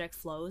the project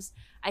flows,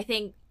 I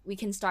think we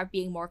can start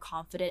being more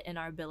confident in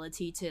our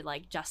ability to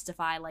like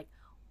justify like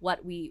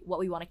what we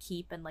want to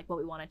keep and like what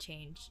we want to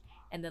change,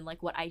 and then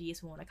like what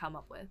ideas we want to come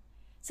up with.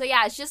 So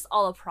yeah, it's just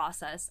all a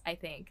process, I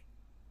think,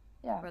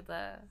 Yeah. for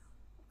the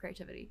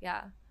creativity.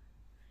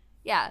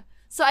 Yeah.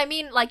 So I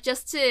mean, like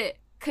just to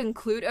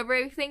conclude over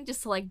everything,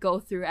 just to like go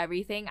through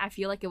everything, I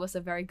feel like it was a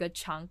very good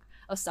chunk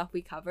of stuff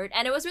we covered,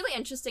 and it was really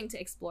interesting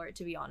to explore it,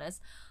 to be honest.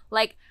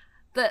 Like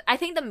I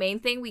think the main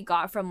thing we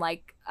got from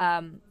like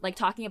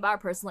talking about our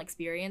personal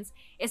experience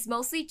is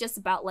mostly just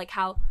about like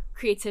how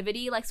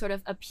creativity like sort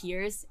of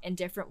appears in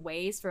different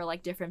ways for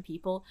like different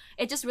people.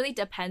 It just really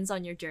depends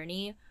on your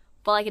journey,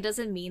 but like it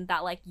doesn't mean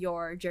that like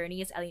your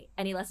journey is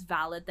any less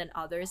valid than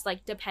others,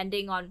 like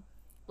depending on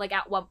like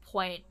at what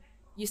point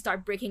you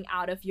start breaking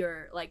out of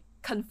your like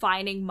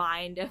confining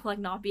mind of like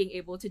not being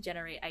able to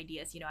generate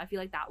ideas. You know, I feel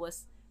like that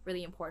was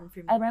really important for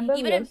me. I remember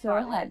Even we in also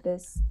Bartlett. had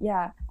this.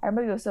 Yeah, I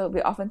remember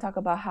we often talk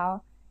about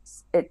how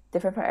it's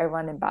different for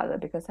everyone in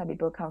Bartlett, because some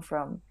people come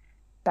from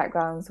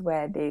backgrounds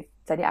where they've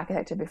studied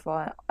architecture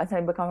before, and some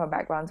people come from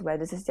backgrounds where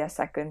this is their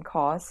second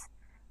course.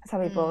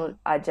 Some people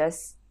are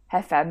just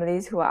have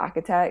families who are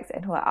architects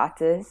and who are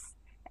artists,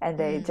 and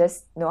they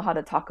just know how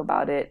to talk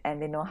about it,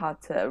 and they know how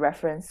to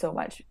reference so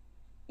much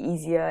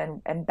easier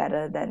and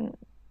better than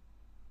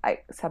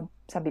like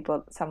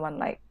someone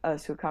like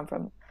us who come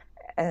from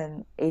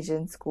an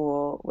Asian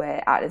school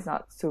where art is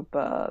not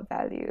super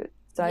valued.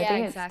 So I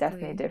think it's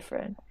definitely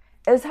different.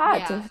 It was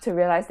hard to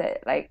realize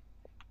that like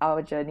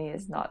our journey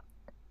is not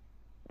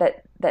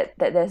that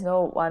there's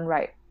no one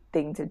right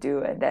thing to do,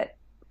 and that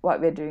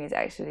what we're doing is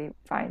actually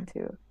fine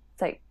too.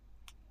 It's like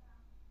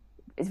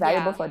it's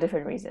valuable for a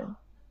different reason.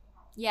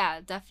 Yeah,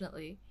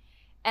 definitely.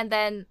 And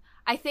then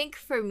I think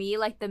for me,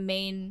 like the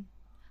main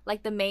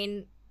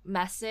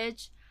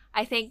message,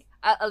 I think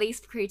at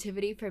least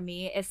creativity for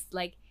me is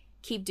like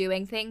keep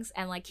doing things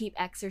and like keep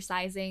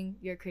exercising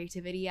your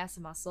creativity as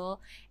a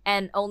muscle,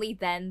 and only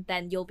then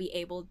you'll be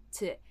able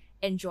to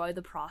enjoy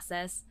the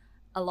process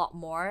a lot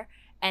more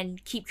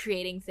and keep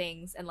creating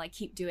things and like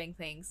keep doing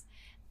things.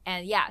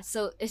 And yeah,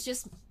 so it's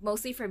just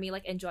mostly for me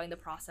like enjoying the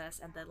process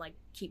and then like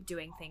keep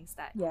doing things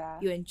that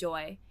you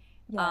enjoy.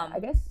 I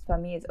guess for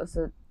me it's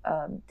also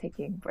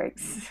taking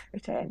breaks,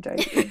 which I enjoy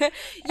doing.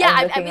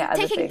 I mean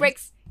taking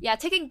breaks. Yeah,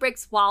 taking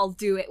breaks while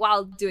doing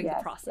the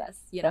process,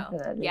 you know.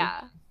 Definitely.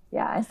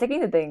 Yeah, and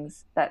sticking to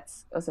things,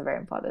 that's also very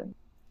important.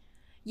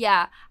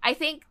 Yeah, I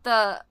think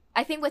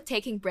with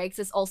taking breaks,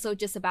 it's also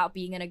just about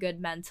being in a good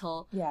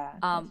mental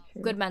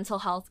good mental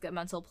health, good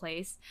mental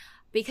place.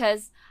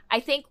 Because I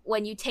think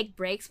when you take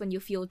breaks, when you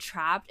feel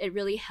trapped, it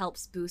really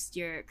helps boost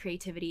your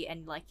creativity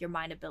and like your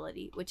mind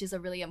ability, which is a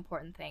really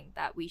important thing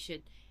that we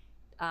should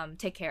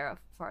take care of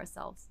for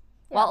ourselves,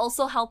 while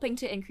also helping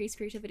to increase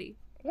creativity.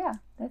 Yeah,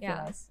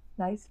 that's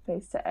a nice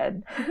place to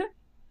end.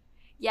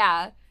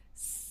 Yeah.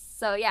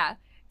 So yeah,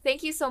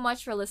 thank you so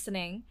much for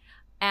listening,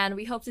 and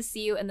we hope to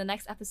see you in the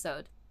next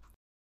episode.